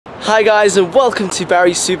Hi guys, and welcome to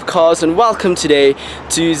Barrie Supercars, and welcome today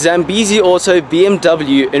to Zambesi Auto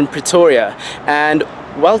BMW in Pretoria, and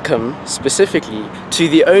welcome specifically to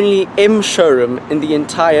the only M showroom in the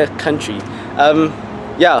entire country.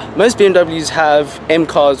 Yeah, most BMWs have M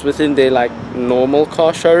cars within their normal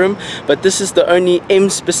car showroom, but this is the only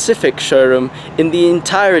M specific showroom in the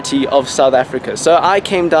entirety of South Africa. So I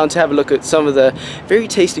came down to have a look at some of the very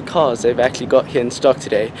tasty cars they've actually got here in stock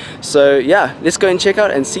today. So yeah, let's go and check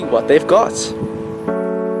out and see what they've got.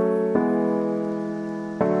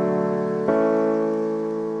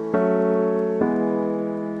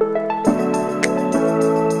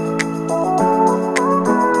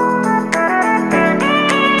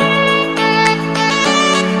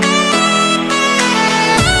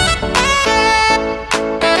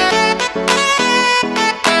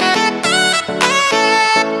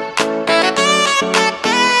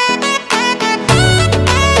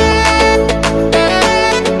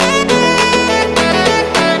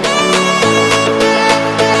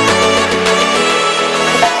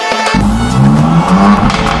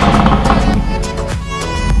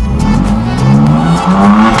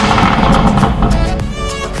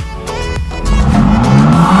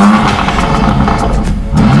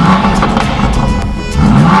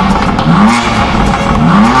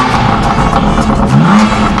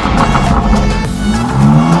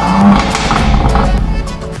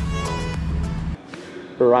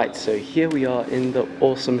 Right, so here we are in the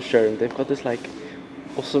awesome showroom. They've got this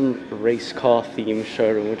awesome race car theme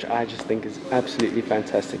showroom, which I just think is absolutely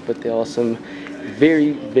fantastic. But there are some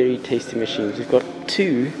very, very tasty machines. We've got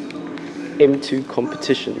two M2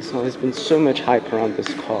 competitions. Now, there's been so much hype around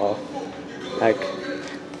this car.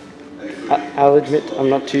 I'll admit I'm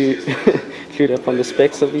not too clued up on the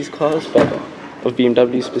specs of these cars, but of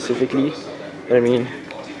BMW specifically. But I mean,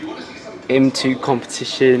 M2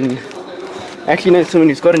 competition. I actually know someone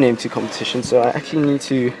who's got an M2 competition, so I actually need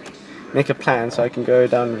to make a plan so I can go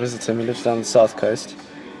down and visit him. He lives down the south coast,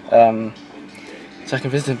 so I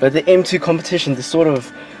can visit him. But the M2 competition, the sort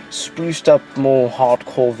of spruced up, more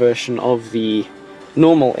hardcore version of the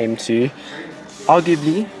normal M2.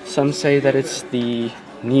 Arguably, some say that it's the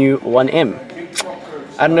new 1M.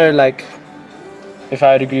 I don't know if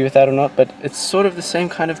I would agree with that or not, but it's sort of the same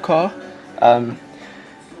kind of car.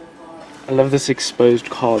 I love this exposed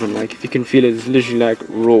carbon. If you can feel it, it's literally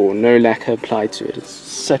raw, no lacquer applied to it. It's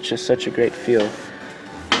such a great feel.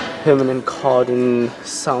 Permanent carbon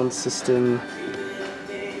sound system.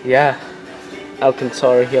 Yeah,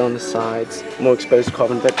 Alcantara here on the sides, more exposed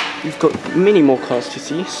carbon, but we've got many more cars to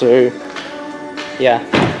see. So yeah,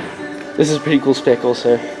 this is a pretty cool spec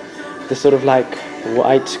also. The sort of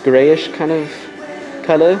white grayish kind of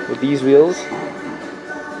color with these wheels.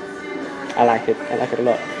 I like it a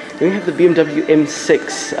lot. We have the BMW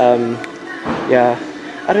M6. Yeah,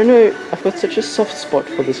 I don't know, I've got such a soft spot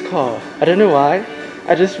for this car. I don't know why.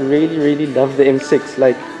 I just really love the M6.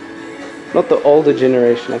 Not the older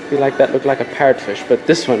generation. I feel like that looked like a parrotfish, but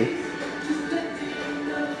this one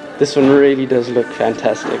really does look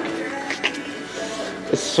fantastic.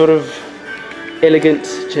 It's sort of elegant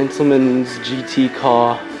gentleman's GT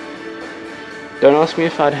car. Don't ask me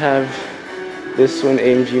if I'd have this one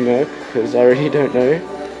AMG Merc, because I really don't know.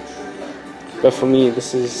 But for me,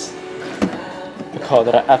 this is a car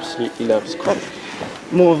that I absolutely love. It's quite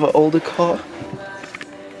more of an older car,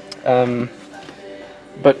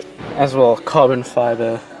 but as well, carbon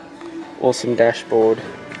fiber, awesome dashboard,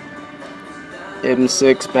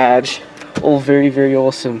 M6 badge, all very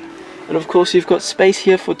awesome. And of course, you've got space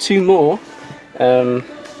here for two more.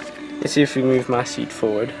 Let's see if we move my seat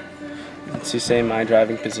forward to say my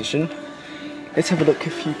driving position. Let's have a look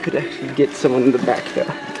if you could actually get someone in the back here.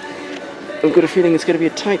 I've got a feeling it's going to be a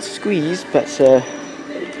tight squeeze, but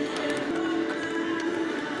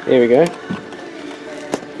there we go.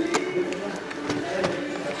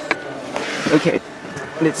 Okay,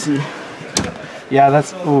 let's see. Yeah,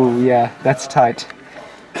 that's tight.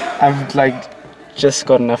 I've just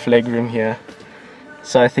got enough leg room here,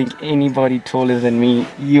 so I think anybody taller than me,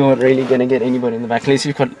 you aren't really going to get anybody in the back, unless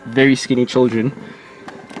you've got very skinny children,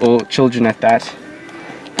 or children at that.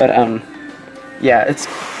 But yeah, it's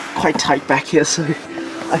quite tight back here, so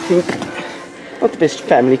I think not the best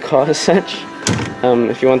family car as such.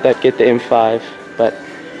 If you want that, get the M5, but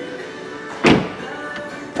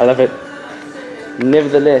I love it.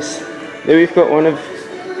 Nevertheless, then we've got one of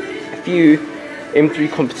a few M3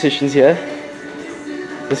 competitions here.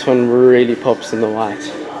 This one really pops in the white.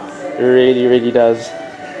 It really does.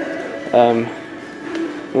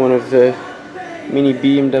 One of the mini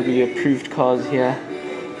BMW approved cars here.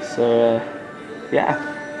 So yeah,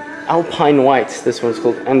 Alpine White, this one's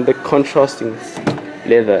called, and the contrasting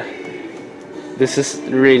leather. this is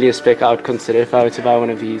really a spec I would consider if I were to buy one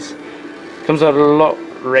of these. Comes out a lot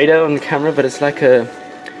redder on the camera, but it's like a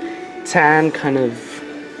tan kind of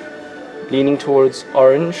leaning towards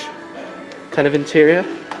orange kind of interior.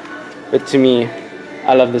 But to me,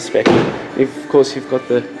 I love the spec. Of course, you've got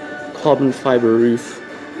the carbon fiber roof.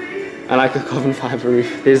 I like the carbon fiber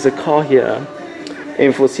roof. There's a car here,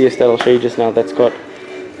 M4CS, that I'll show you just now, that's got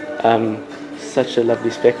such a lovely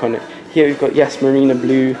spec on it. Here we've got Yas Marina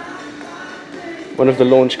Blue, one of the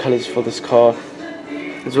launch colors for this car.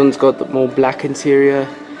 This one's got the more black interior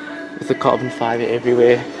with the carbon fiber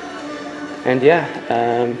everywhere. And yeah,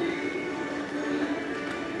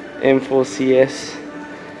 M4CS,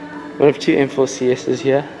 one of two M4CSs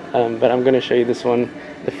here, but I'm going to show you this one,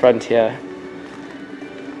 the front here,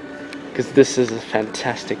 because this is a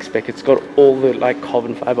fantastic spec. It's got all the like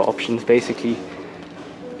carbon fiber options basically.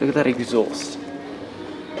 Look at that exhaust.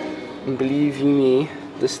 And believe you me,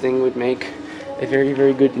 this thing would make a very,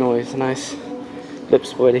 very good noise. A nice lip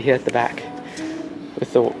spoiler here at the back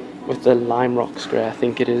with the lime rock spray, I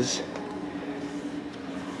think it is,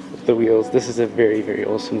 with the wheels. This is a very, very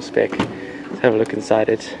awesome spec. Let's have a look inside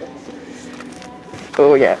it.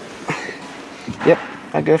 Oh yeah, yep,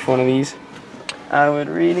 I'd go for one of these. I would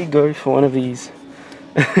really go for one of these.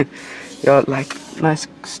 Yeah, like nice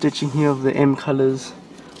stitching here of the M colors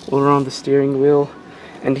all around the steering wheel.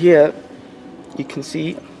 And here you can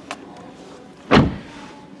see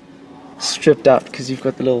stripped out because you've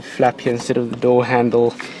got the little flap here instead of the door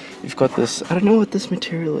handle. You've got this, I don't know what this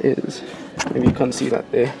material is, maybe you can't see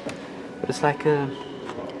that there, but it's like a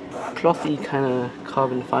clothy kind of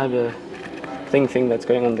carbon fiber thing that's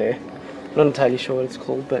going on there. Not entirely sure what it's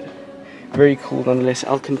called, but very cool nonetheless.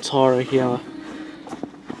 Alcantara here,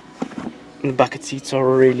 and the bucket seats are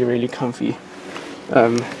really, really comfy.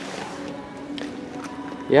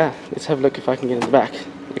 Yeah, let's have a look if I can get in the back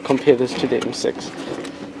and compare this to the M6.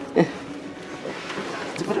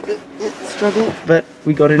 It's a bit of a struggle, but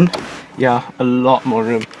we got in. Yeah, a lot more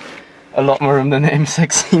room than the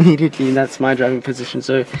M6 immediately, and that's my driving position.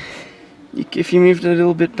 So if you moved a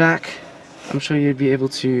little bit back, I'm sure you'd be able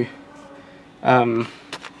to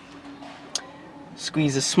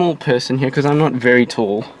squeeze a small person here, because I'm not very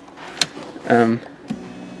tall.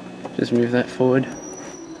 Just move that forward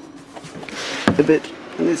a bit.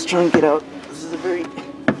 Let's try and get out. This is a very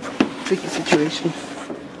tricky situation.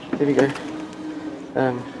 There we go.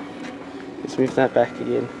 Let's move that back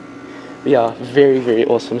again. But yeah, very, very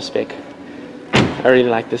awesome spec. I really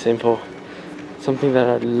like this M4. Something that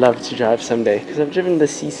I'd love to drive someday, because I've driven the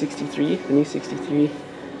C63, the new 63,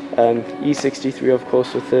 E63 of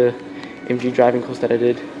course, with the MG driving course that I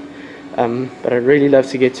did. But I'd really love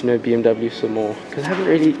to get to know BMW some more, because I haven't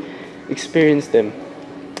really experienced them.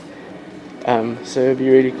 So it'd be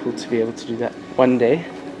really cool to be able to do that one day.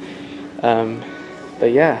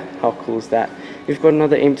 But yeah, how cool is that? We've got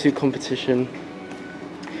another M2 competition,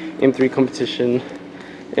 M3 competition,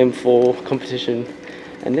 M4 competition,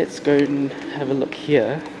 and let's go and have a look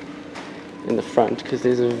here in the front, because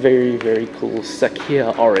there's a very, very cool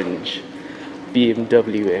Sakia orange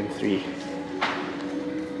BMW M3.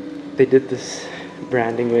 They did this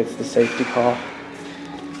branding with the safety car.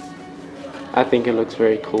 I think it looks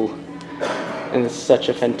very cool, and it's such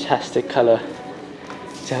a fantastic color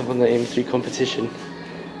to have on the M3 competition.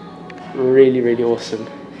 Really, really awesome.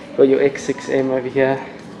 Got your X6M over here.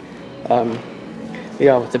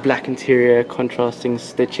 Yeah, with the black interior, contrasting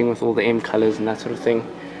stitching with all the M colors and that sort of thing.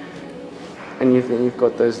 And you've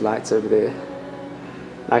got those lights over there.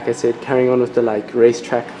 Like I said, carrying on with the like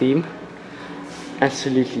racetrack theme.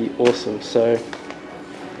 Absolutely awesome. So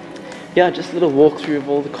yeah, just a little walkthrough of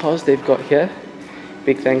all the cars they've got here.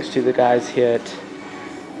 Big thanks to the guys here at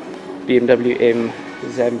BMW M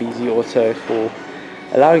Zambesi Auto for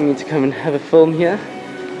allowing me to come and have a film here.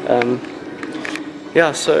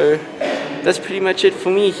 Yeah, so that's pretty much it for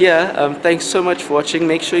me here. Thanks so much for watching.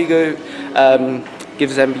 Make sure you go give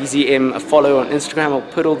Zambesi M a follow on Instagram. I'll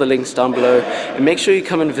put all the links down below, and make sure you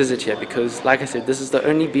come and visit here, because like I said, this is the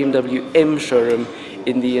only BMW M showroom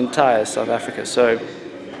in the entire South Africa. So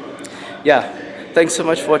yeah, thanks so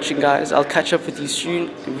much for watching, guys. I'll catch up with you soon.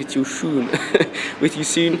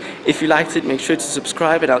 If you liked it, make sure to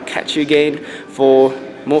subscribe, and I'll catch you again for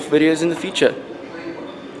more videos in the future.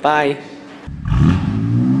 Bye.